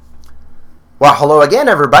Well, hello again,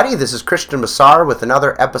 everybody. This is Christian Massar with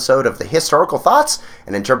another episode of the Historical Thoughts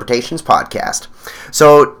and Interpretations podcast.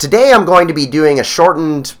 So today I'm going to be doing a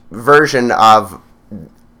shortened version of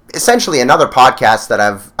essentially another podcast that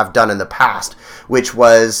I've done in the past, which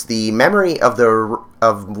was the memory of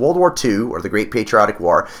World War II, or the Great Patriotic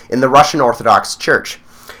War, in the Russian Orthodox Church.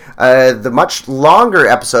 The much longer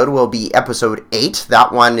episode will be episode 8.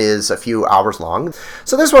 That one is a few hours long.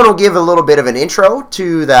 So this one will give a little bit of an intro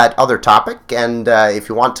to that other topic, and if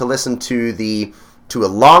you want to listen to a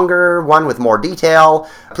longer one with more detail,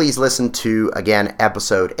 please listen to, again,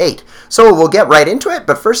 episode 8. So we'll get right into it,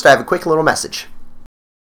 but first I have a quick little message.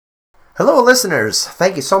 Hello, listeners.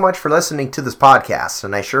 Thank you so much for listening to this podcast,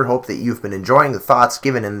 and I sure hope that you've been enjoying the thoughts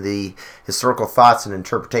given in the Historical Thoughts and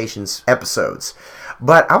Interpretations episodes.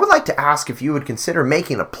 But I would like to ask if you would consider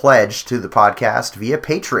making a pledge to the podcast via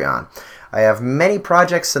Patreon. I have many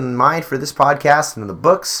projects in mind for this podcast, and the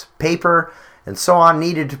books, paper, and so on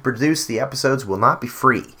needed to produce the episodes will not be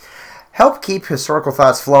free. Help keep Historical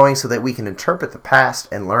Thoughts flowing so that we can interpret the past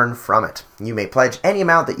and learn from it. You may pledge any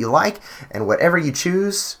amount that you like, and whatever you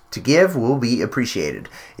choose to give will be appreciated.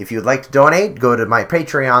 If you would like to donate, go to my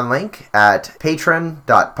Patreon link at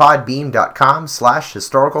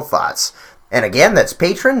patron.podbean.com/historicalthoughts. And again, that's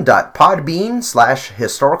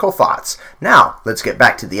patron.podbean/historicalthoughts. Now, let's get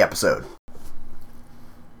back to the episode.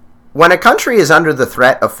 When a country is under the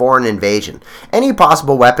threat of foreign invasion, any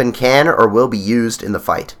possible weapon can or will be used in the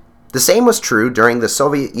fight. The same was true during the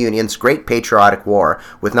Soviet Union's Great Patriotic War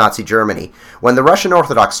with Nazi Germany, when the Russian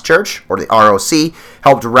Orthodox Church, or the ROC,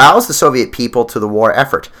 helped rouse the Soviet people to the war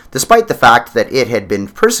effort, despite the fact that it had been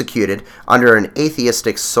persecuted under an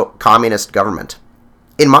atheistic communist government.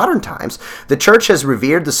 In modern times, the Church has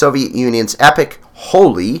revered the Soviet Union's epic,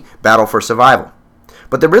 holy battle for survival.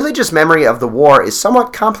 But the religious memory of the war is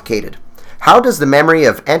somewhat complicated. How does the memory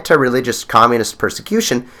of anti-religious communist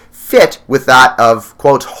persecution fit with that of,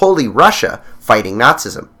 quote, holy Russia fighting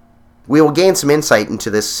Nazism? We will gain some insight into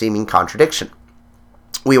this seeming contradiction.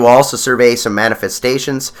 We will also survey some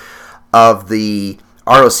manifestations of the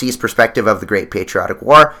ROC's perspective of the Great Patriotic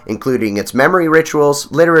War, including its memory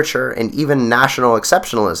rituals, literature, and even national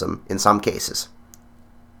exceptionalism in some cases.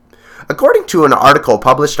 According to an article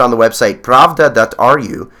published on the website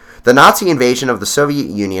Pravda.ru, the Nazi invasion of the Soviet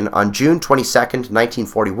Union on June 22,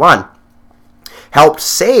 1941, helped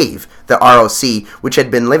save the ROC, which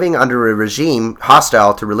had been living under a regime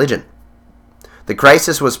hostile to religion. The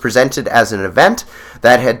crisis was presented as an event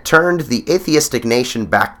that had turned the atheistic nation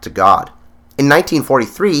back to God. In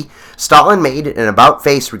 1943, Stalin made an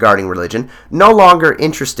about-face regarding religion, no longer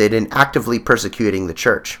interested in actively persecuting the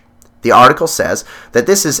church. The article says that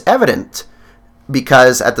this is evident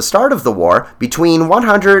because at the start of the war, between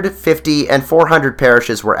 150 and 400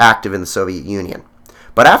 parishes were active in the Soviet Union.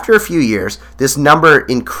 But after a few years, this number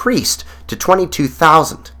increased to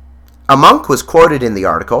 22,000. A monk was quoted in the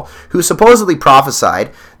article who supposedly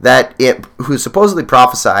prophesied in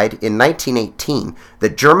 1918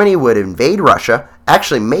 that Germany would invade Russia,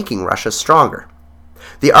 actually making Russia stronger.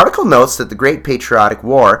 The article notes that the Great Patriotic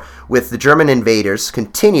War with the German invaders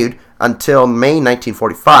continued until May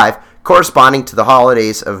 1945, corresponding to the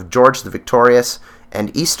holidays of George the Victorious and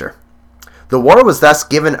Easter. The war was thus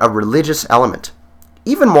given a religious element.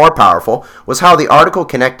 Even more powerful was how the article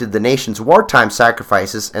connected the nation's wartime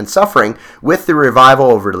sacrifices and suffering with the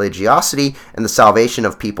revival of religiosity and the salvation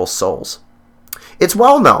of people's souls. It's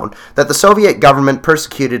well known that the Soviet government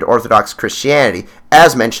persecuted Orthodox Christianity,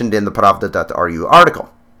 as mentioned in the Pravda.ru article.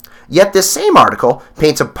 Yet this same article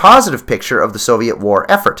paints a positive picture of the Soviet war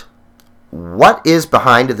effort. What is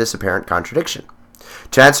behind this apparent contradiction?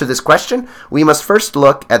 To answer this question, we must first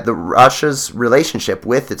look at Russia's relationship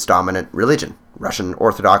with its dominant religion, Russian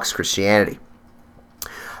Orthodox Christianity.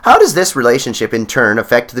 How does this relationship in turn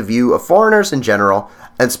affect the view of foreigners in general,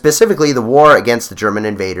 and specifically the war against the German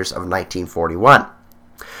invaders of 1941?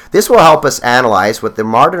 This will help us analyze what the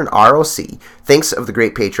modern ROC thinks of the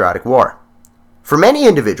Great Patriotic War. For many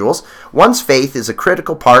individuals, one's faith is a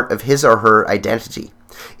critical part of his or her identity.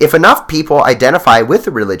 If enough people identify with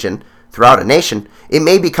a religion throughout a nation, it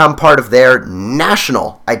may become part of their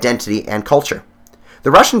national identity and culture.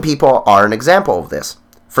 The Russian people are an example of this.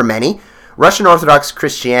 For many, Russian Orthodox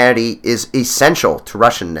Christianity is essential to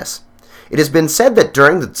Russianness. It has been said that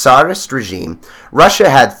during the Tsarist regime, Russia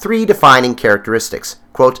had 3 defining characteristics,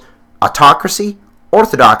 quote, autocracy,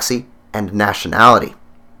 orthodoxy, and nationality.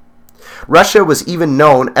 Russia was even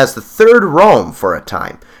known as the Third Rome for a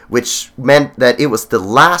time, which meant that it was the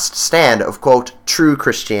last stand of, quote, true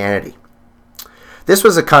Christianity. This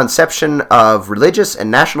was a conception of religious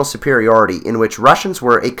and national superiority in which Russians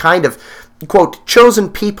were a kind of, quote, chosen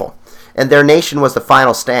people, and their nation was the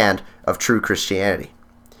final stand of true Christianity.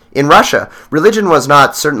 In Russia, religion was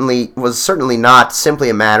certainly not simply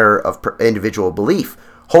a matter of individual belief.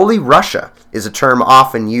 Holy Russia is a term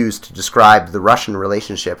often used to describe the Russian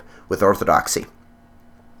relationship with Orthodoxy.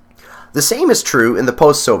 The same is true in the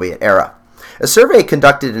post-Soviet era. A survey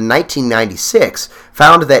conducted in 1996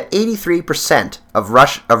 found that 83%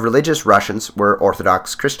 of religious Russians were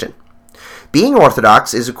Orthodox Christian. Being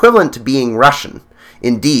Orthodox is equivalent to being Russian.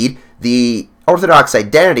 Indeed, the Orthodox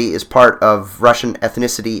identity is part of Russian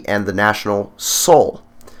ethnicity and the national soul.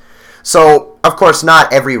 So, of course,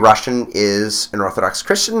 not every Russian is an Orthodox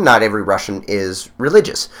Christian, not every Russian is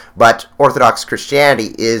religious, but Orthodox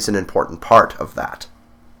Christianity is an important part of that.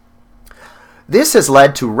 This has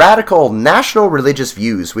led to radical national religious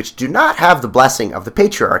views which do not have the blessing of the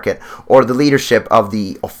Patriarchate or the leadership of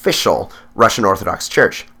the official Russian Orthodox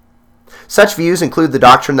Church. Such views include the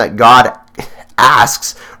doctrine that God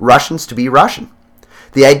asks Russians to be Russian.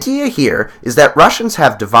 The idea here is that Russians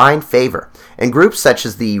have divine favor, and groups such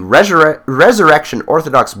as the Resurrection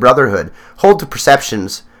Orthodox Brotherhood hold to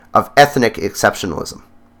perceptions of ethnic exceptionalism.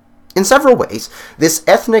 In several ways, this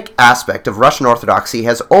ethnic aspect of Russian Orthodoxy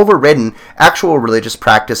has overridden actual religious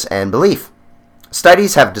practice and belief.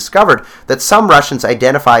 Studies have discovered that some Russians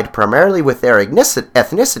identified primarily with their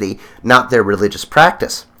ethnicity, not their religious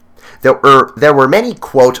practice. There were many,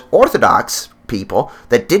 quote, Orthodox people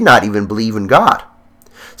that did not even believe in God.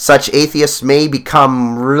 Such atheists may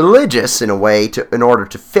become religious in a way in order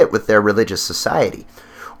to fit with their religious society,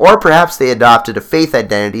 or perhaps they adopted a faith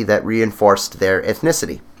identity that reinforced their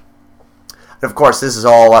ethnicity. Of course, this is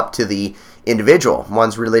all up to the individual.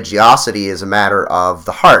 One's religiosity is a matter of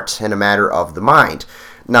the heart and a matter of the mind,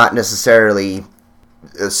 not necessarily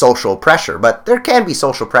social pressure, but there can be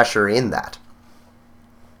social pressure in that.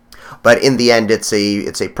 But in the end, it's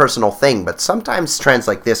a personal thing, but sometimes trends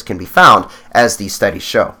like this can be found, as these studies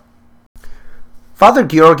show. Father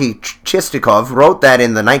Georgy Chistikov wrote that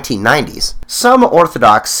in the 1990s, some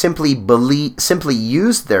Orthodox simply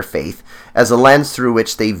used their faith as a lens through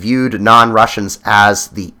which they viewed non-Russians as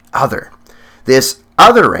the other. This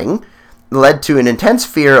othering led to an intense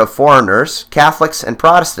fear of foreigners, Catholics, and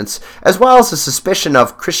Protestants, as well as a suspicion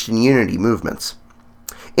of Christian unity movements.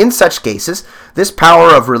 In such cases, this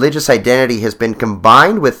power of religious identity has been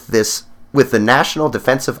combined with the national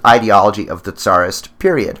defensive ideology of the Tsarist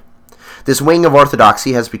period. This wing of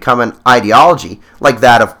orthodoxy has become an ideology like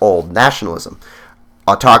that of old nationalism,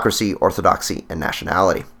 autocracy, orthodoxy, and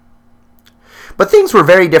nationality. But things were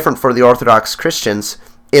very different for the Orthodox Christians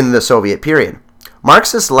in the Soviet period.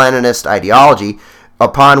 Marxist-Leninist ideology,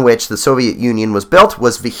 upon which the Soviet Union was built,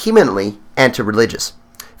 was vehemently anti-religious.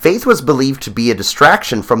 Faith was believed to be a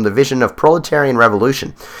distraction from the vision of proletarian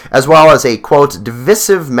revolution, as well as a, quote,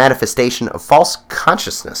 divisive manifestation of false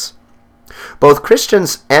consciousness. Both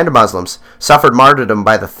Christians and Muslims suffered martyrdom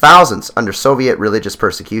by the thousands under Soviet religious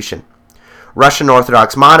persecution. Russian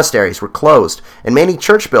Orthodox monasteries were closed, and many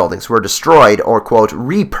church buildings were destroyed or, quote,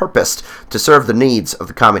 repurposed to serve the needs of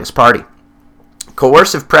the Communist Party.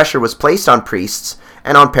 Coercive pressure was placed on priests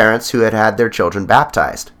and on parents who had had their children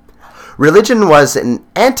baptized. Religion was an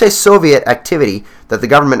anti-Soviet activity that the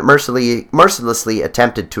government mercilessly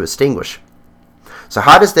attempted to extinguish. So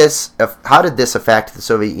how did this affect the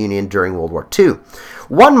Soviet Union during World War II?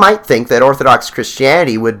 One might think that Orthodox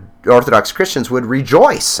Christians would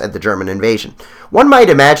rejoice at the German invasion. One might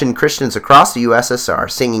imagine Christians across the USSR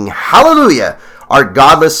singing, "Hallelujah! Our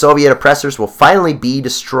godless Soviet oppressors will finally be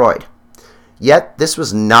destroyed." Yet this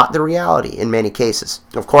was not the reality in many cases.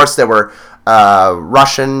 Of course, there were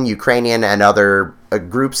Russian, Ukrainian, and other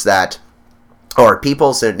groups or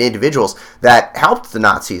peoples and individuals that helped the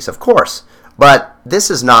Nazis, of course. But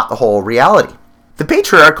this is not the whole reality. The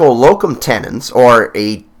patriarchal locum tenens, or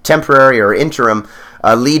a temporary or interim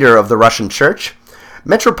leader of the Russian Church,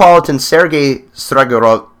 Metropolitan Sergei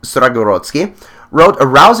Stragorodsky, wrote a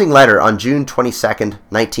rousing letter on June 22,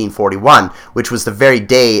 1941, which was the very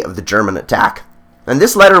day of the German attack. And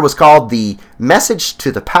this letter was called the Message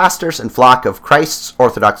to the Pastors and Flock of Christ's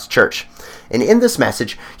Orthodox Church. And in this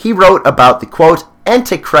message, he wrote about the, quote,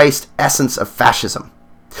 Antichrist essence of fascism.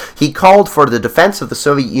 He called for the defense of the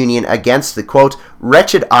Soviet Union against the, quote,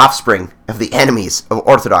 wretched offspring of the enemies of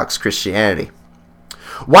Orthodox Christianity.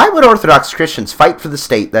 Why would Orthodox Christians fight for the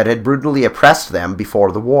state that had brutally oppressed them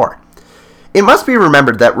before the war? It must be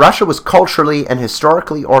remembered that Russia was culturally and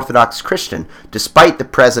historically Orthodox Christian, despite the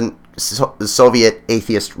present Soviet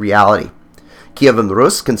atheist reality. Kievan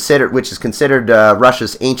Rus, which is considered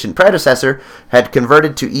Russia's ancient predecessor, had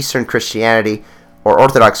converted to Eastern Christianity or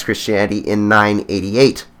Orthodox Christianity in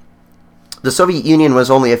 988. The Soviet Union was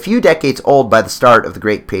only a few decades old by the start of the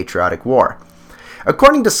Great Patriotic War.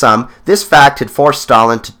 According to some, this fact had forced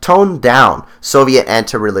Stalin to tone down Soviet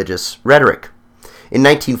anti-religious rhetoric. In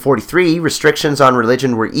 1943, restrictions on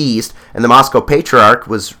religion were eased, and the Moscow Patriarchate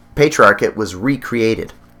was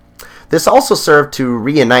recreated. This also served to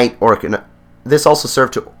reunite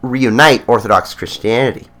Orthodox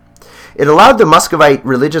Christianity. It allowed the Muscovite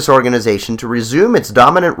religious organization to resume its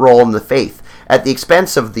dominant role in the faith at the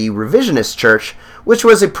expense of the revisionist church, which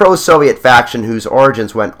was a pro-Soviet faction whose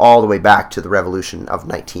origins went all the way back to the revolution of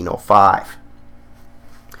 1905.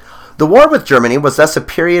 The war with Germany was thus a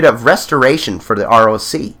period of restoration for the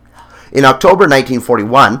ROC. In October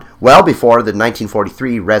 1941, well before the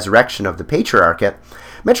 1943 resurrection of the Patriarchate,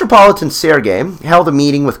 Metropolitan Sergei held a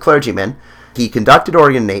meeting with clergymen. He conducted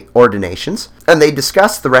ordinations, and they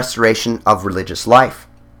discussed the restoration of religious life.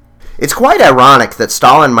 It's quite ironic that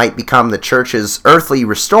Stalin might become the church's earthly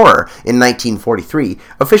restorer in 1943,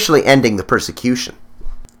 officially ending the persecution.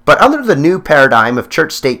 But under the new paradigm of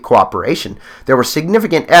church-state cooperation, there were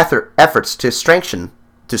significant efforts to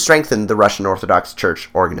strengthen the Russian Orthodox Church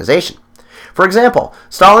organization. For example,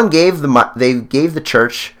 Stalin gave the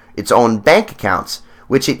church its own bank accounts,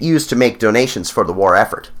 which it used to make donations for the war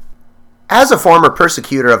effort. As a former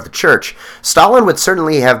persecutor of the church, Stalin would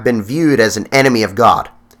certainly have been viewed as an enemy of God.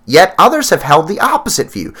 Yet others have held the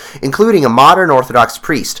opposite view, including a modern Orthodox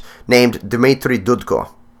priest named Dmitry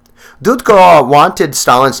Dudko. Dudko wanted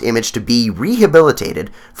Stalin's image to be rehabilitated,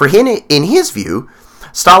 for in his view,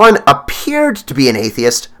 Stalin appeared to be an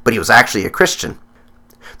atheist, but he was actually a Christian.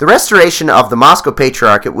 The restoration of the Moscow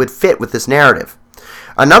Patriarchate would fit with this narrative.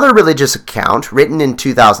 Another religious account, written in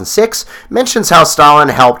 2006, mentions how Stalin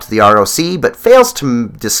helped the ROC, but fails to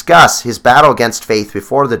discuss his battle against faith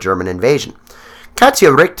before the German invasion. Katya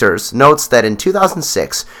Richters notes that in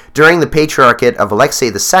 2006, during the Patriarchate of Alexei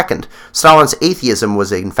II, Stalin's atheism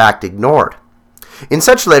was in fact ignored. In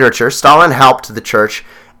such literature, Stalin helped the church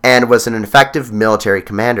and was an effective military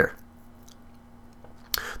commander.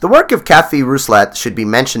 The work of Kathy Rousselet should be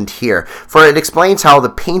mentioned here, for it explains how the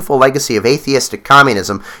painful legacy of atheistic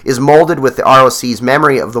communism is molded with the ROC's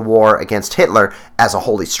memory of the war against Hitler as a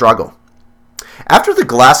holy struggle. After the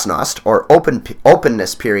Glasnost, or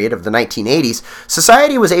openness period of the 1980s,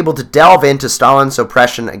 society was able to delve into Stalin's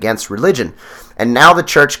oppression against religion, and now the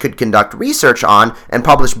church could conduct research on and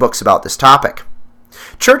publish books about this topic.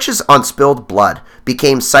 Churches on Spilled Blood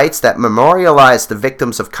became sites that memorialized the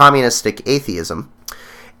victims of communistic atheism,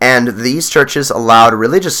 and these churches allowed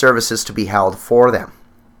religious services to be held for them.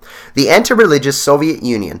 The anti-religious Soviet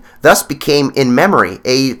Union thus became, in memory,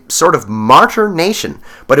 a sort of martyr nation,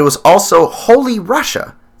 but it was also Holy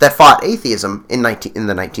Russia that fought atheism in the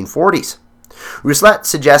 1940s. Rousselet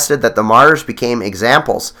suggested that the martyrs became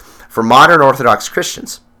examples for modern Orthodox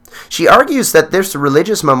Christians. She argues that this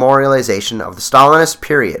religious memorialization of the Stalinist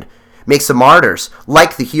period makes the martyrs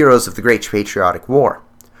like the heroes of the Great Patriotic War.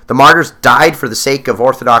 The martyrs died for the sake of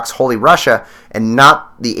Orthodox Holy Russia and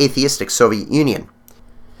not the atheistic Soviet Union.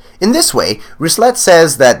 In this way, Rousselet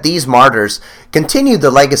says that these martyrs continued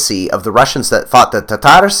the legacy of the Russians that fought the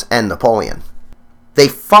Tatars and Napoleon. They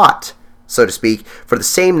fought, so to speak, for the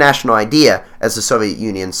same national idea as the Soviet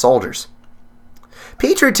Union soldiers.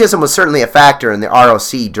 Patriotism was certainly a factor in the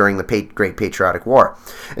ROC during the Great Patriotic War.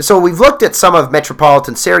 And so we've looked at some of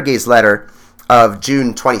Metropolitan Sergei's letter of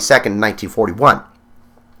June 22nd, 1941.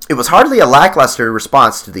 It was hardly a lackluster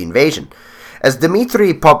response to the invasion. As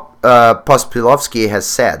Dmitry Pospilovsky has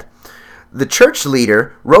said, the church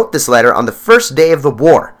leader wrote this letter on the first day of the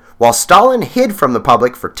war, while Stalin hid from the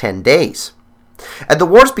public for 10 days. At the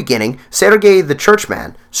war's beginning, Sergei the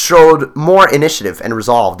churchman showed more initiative and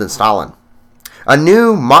resolve than Stalin. A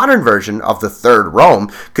new, modern version of the Third Rome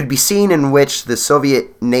could be seen in which the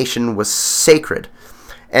Soviet nation was sacred,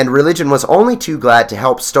 and religion was only too glad to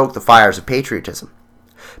help stoke the fires of patriotism.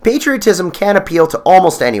 Patriotism can appeal to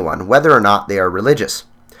almost anyone, whether or not they are religious.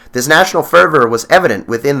 This national fervor was evident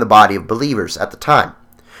within the body of believers at the time.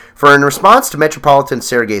 For in response to Metropolitan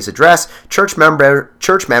Sergei's address, church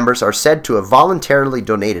members are said to have voluntarily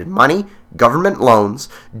donated money, government loans,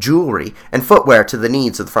 jewelry, and footwear to the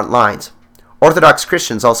needs of the front lines. Orthodox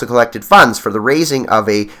Christians also collected funds for the raising of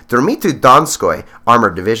a Dmitry Donskoy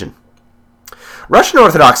armored division. Russian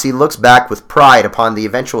Orthodoxy looks back with pride upon the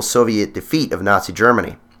eventual Soviet defeat of Nazi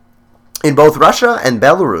Germany. In both Russia and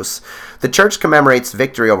Belarus, the Church commemorates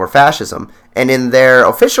victory over fascism, and in their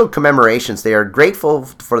official commemorations they are grateful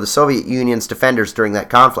for the Soviet Union's defenders during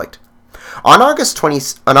that conflict. On August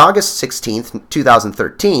 16,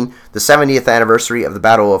 2013, the 70th anniversary of the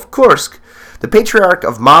Battle of Kursk, The Patriarch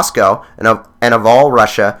of Moscow and of all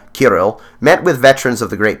Russia, Kirill, met with veterans of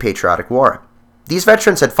the Great Patriotic War. These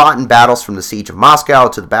veterans had fought in battles from the Siege of Moscow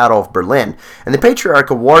to the Battle of Berlin, and the Patriarch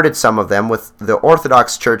awarded some of them with the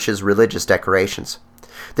Orthodox Church's religious decorations.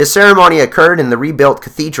 This ceremony occurred in the rebuilt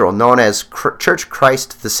cathedral known as Church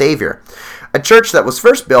Christ the Savior, a church that was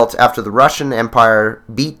first built after the Russian Empire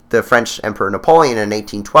beat the French Emperor Napoleon in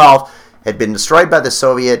 1812, had been destroyed by the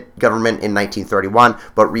Soviet government in 1931,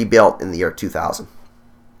 but rebuilt in the year 2000.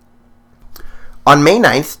 On May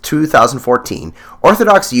 9, 2014,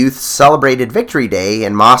 Orthodox youth celebrated Victory Day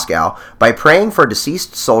in Moscow by praying for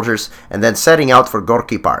deceased soldiers and then setting out for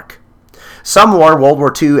Gorky Park. Some wore World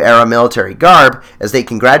War II-era military garb as they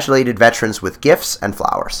congratulated veterans with gifts and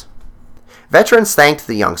flowers. Veterans thanked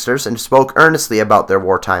the youngsters and spoke earnestly about their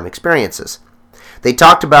wartime experiences. They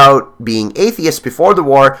talked about being atheists before the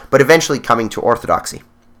war, but eventually coming to orthodoxy.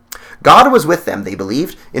 God was with them, they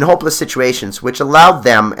believed, in hopeless situations, which allowed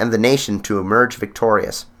them and the nation to emerge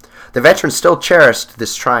victorious. The veterans still cherished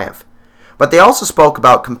this triumph. But they also spoke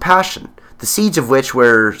about compassion, the seeds of which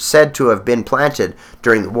were said to have been planted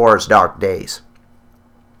during the war's dark days.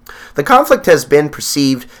 The conflict has been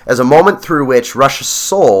perceived as a moment through which Russia's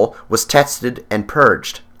soul was tested and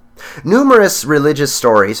purged. Numerous religious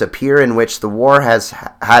stories appear in which the war has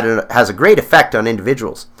a great effect on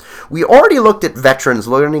individuals. We already looked at veterans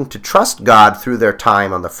learning to trust God through their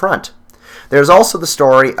time on the front. There is also the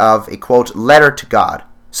story of a, quote, letter to God.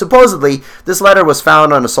 Supposedly, this letter was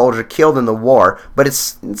found on a soldier killed in the war, but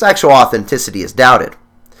its actual authenticity is doubted.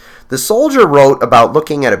 The soldier wrote about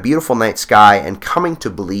looking at a beautiful night sky and coming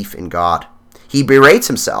to belief in God. He berates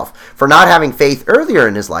himself for not having faith earlier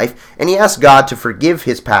in his life, and he asks God to forgive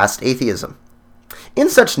his past atheism. In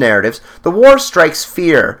such narratives, the war strikes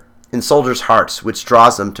fear in soldiers' hearts, which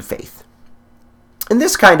draws them to faith. In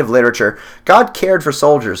this kind of literature, God cared for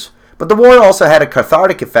soldiers, but the war also had a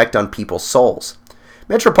cathartic effect on people's souls.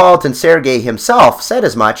 Metropolitan Sergei himself said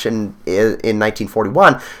as much in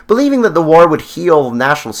 1941, believing that the war would heal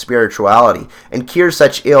national spirituality and cure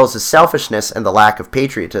such ills as selfishness and the lack of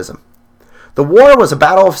patriotism. The war was a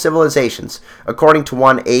battle of civilizations, according to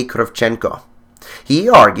one A. Kravchenko. He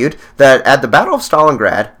argued that at the Battle of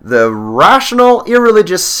Stalingrad, the rational,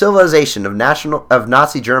 irreligious civilization of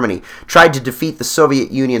Nazi Germany tried to defeat the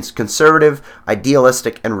Soviet Union's conservative,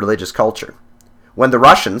 idealistic, and religious culture. When the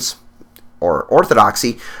Russians, or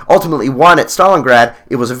Orthodoxy, ultimately won at Stalingrad,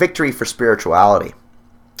 it was a victory for spirituality.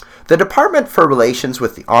 The Department for Relations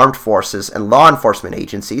with the Armed Forces and Law Enforcement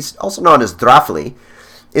Agencies, also known as Drafli,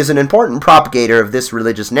 is an important propagator of this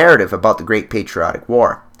religious narrative about the Great Patriotic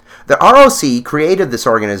War. The ROC created this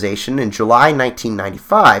organization in July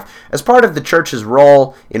 1995 as part of the Church's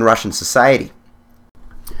role in Russian society.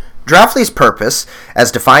 Drafli's purpose, as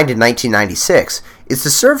defined in 1996, is to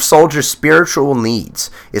serve soldiers' spiritual needs,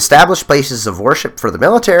 establish places of worship for the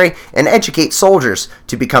military, and educate soldiers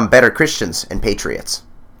to become better Christians and patriots.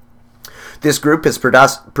 This group has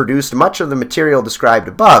produced much of the material described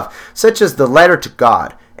above, such as the Letter to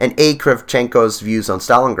God and A. Kravchenko's views on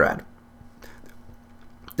Stalingrad.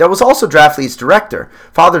 There was also Drafli's director,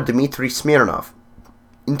 Father Dmitry Smirnov.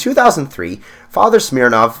 In 2003, Father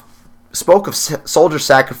Smirnov spoke of soldier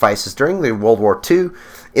sacrifices during the World War II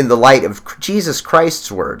in the light of Jesus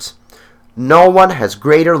Christ's words, "No one has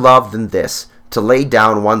greater love than this, to lay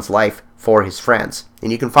down one's life for his friends."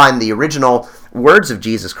 And you can find the original words of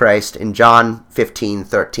Jesus Christ in John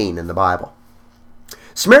 15:13 in the Bible.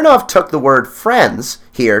 Smirnov took the word friends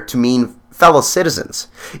here to mean fellow citizens,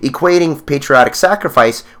 equating patriotic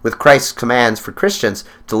sacrifice with Christ's commands for Christians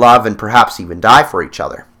to love and perhaps even die for each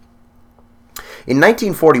other. In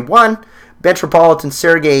 1941, Metropolitan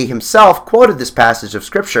Sergei himself quoted this passage of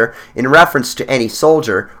Scripture in reference to any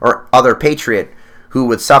soldier or other patriot who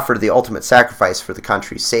would suffer the ultimate sacrifice for the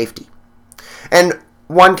country's safety. And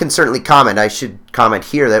one can certainly comment, I should comment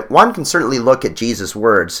here, that one can certainly look at Jesus'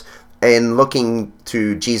 words in looking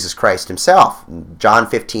to Jesus Christ himself. John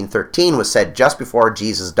 15:13 was said just before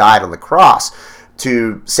Jesus died on the cross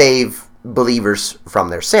to save believers from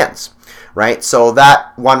their sins, right? So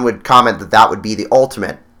that one would comment that that would be the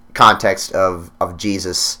ultimate context of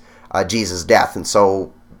Jesus' death. And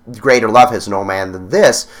so greater love has no man than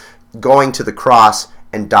this, going to the cross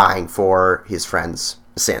and dying for his friends'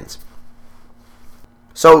 sins.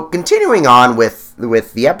 So continuing on with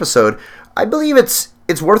the episode, I believe it's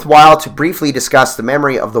worthwhile to briefly discuss the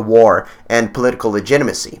memory of the war and political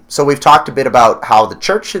legitimacy. So we've talked a bit about how the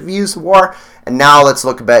church views the war, and now let's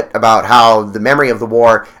look a bit about how the memory of the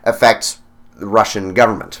war affects the Russian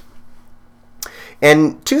government.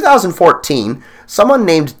 In 2014, someone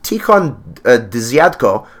named Tikhon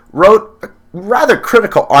Dzyadko wrote a rather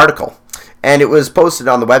critical article and it was posted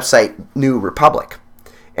on the website New Republic.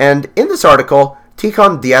 And in this article,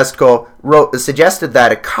 Tikhon Dyazko suggested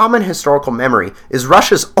that a common historical memory is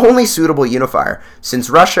Russia's only suitable unifier, since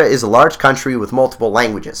Russia is a large country with multiple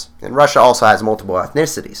languages, and Russia also has multiple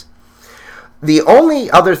ethnicities. The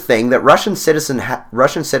only other thing that Russian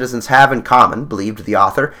citizens have in common, believed the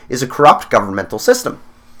author, is a corrupt governmental system.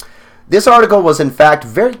 This article was in fact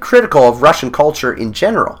very critical of Russian culture in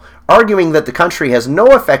general, arguing that the country has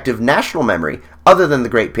no effective national memory other than the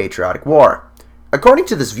Great Patriotic War. According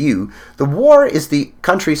to this view, the war is the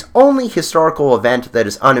country's only historical event that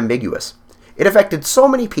is unambiguous. It affected so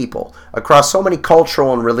many people across so many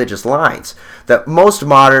cultural and religious lines that most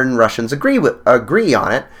modern Russians agree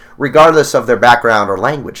on it, regardless of their background or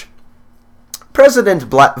language. President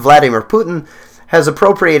Vladimir Putin has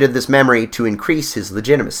appropriated this memory to increase his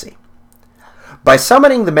legitimacy. By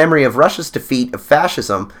summoning the memory of Russia's defeat of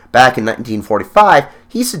fascism back in 1945,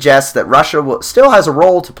 he suggests that Russia still has a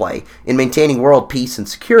role to play in maintaining world peace and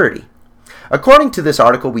security. According to this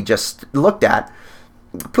article we just looked at,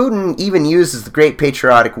 Putin even uses the Great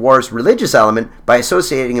Patriotic War's religious element by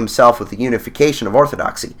associating himself with the unification of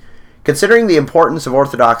Orthodoxy. Considering the importance of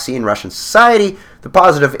Orthodoxy in Russian society, the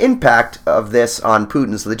positive impact of this on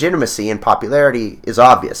Putin's legitimacy and popularity is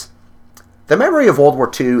obvious. The memory of World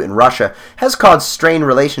War II in Russia has caused strained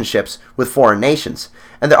relationships with foreign nations,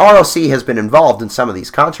 and the ROC has been involved in some of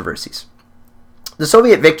these controversies. The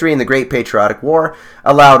Soviet victory in the Great Patriotic War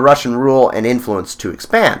allowed Russian rule and influence to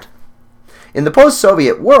expand. In the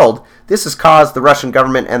post-Soviet world, this has caused the Russian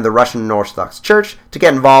government and the Russian Orthodox Church to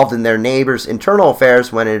get involved in their neighbors' internal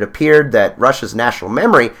affairs when it appeared that Russia's national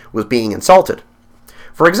memory was being insulted.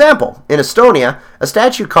 For example, in Estonia, a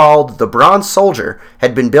statue called the Bronze Soldier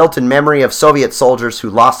had been built in memory of Soviet soldiers who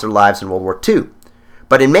lost their lives in World War II.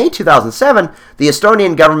 But in May 2007, the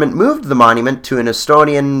Estonian government moved the monument to an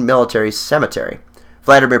Estonian military cemetery.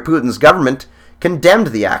 Vladimir Putin's government condemned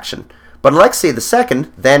the action, but Alexei II,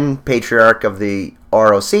 then Patriarch of the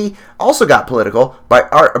ROC, also got political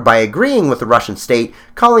by agreeing with the Russian state,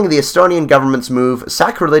 calling the Estonian government's move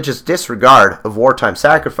sacrilegious disregard of wartime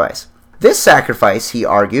sacrifice. This sacrifice, he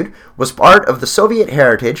argued, was part of the Soviet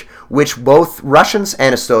heritage which both Russians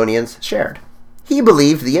and Estonians shared. He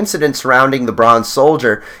believed the incident surrounding the Bronze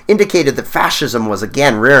Soldier indicated that fascism was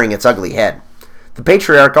again rearing its ugly head. The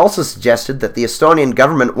Patriarch also suggested that the Estonian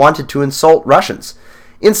government wanted to insult Russians.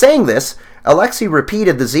 In saying this, Alexei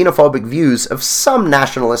repeated the xenophobic views of some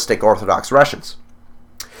nationalistic Orthodox Russians.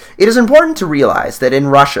 It is important to realize that in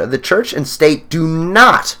Russia, the church and state do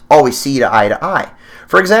not always see eye to eye.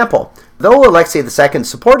 For example, though Alexei II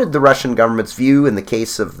supported the Russian government's view in the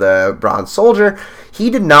case of the Bronze Soldier, he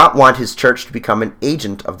did not want his church to become an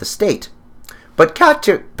agent of the state. But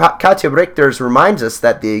Katja Richters reminds us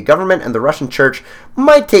that the government and the Russian church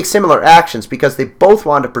might take similar actions because they both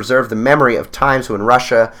want to preserve the memory of times when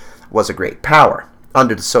Russia was a great power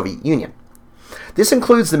under the Soviet Union. This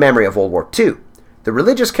includes the memory of World War II. The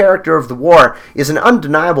religious character of the war is an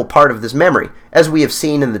undeniable part of this memory, as we have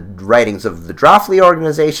seen in the writings of the Drawflee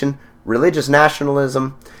Organization, religious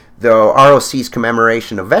nationalism, the ROC's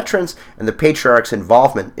commemoration of veterans, and the Patriarch's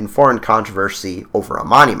involvement in foreign controversy over a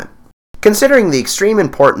monument. Considering the extreme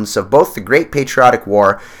importance of both the Great Patriotic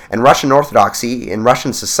War and Russian Orthodoxy in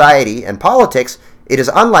Russian society and politics, it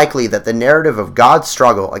is unlikely that the narrative of God's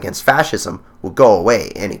struggle against fascism will go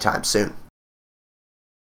away anytime soon.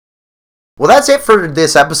 Well, that's it for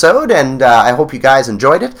this episode, and I hope you guys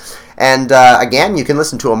enjoyed it. And again, you can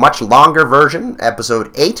listen to a much longer version,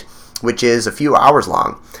 episode 8, which is a few hours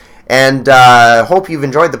long. And hope you've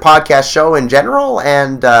enjoyed the podcast show in general,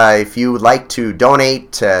 and if you would like to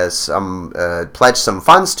donate pledge some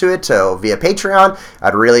funds to it via Patreon,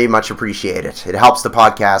 I'd really much appreciate it. It helps the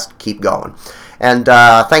podcast keep going. And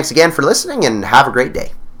thanks again for listening, and have a great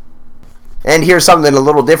day. And here's something a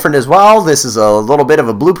little different as well. This is a little bit of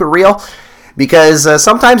a blooper reel, because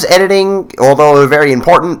sometimes editing, although a very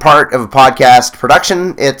important part of a podcast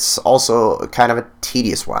production, it's also kind of a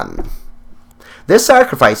tedious one. This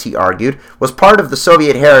sacrifice, he argued, was part of the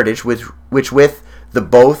Soviet heritage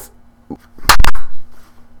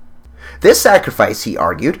This sacrifice, he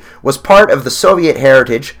argued,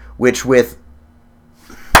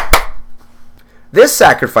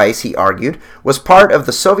 was part of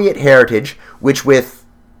the Soviet heritage which both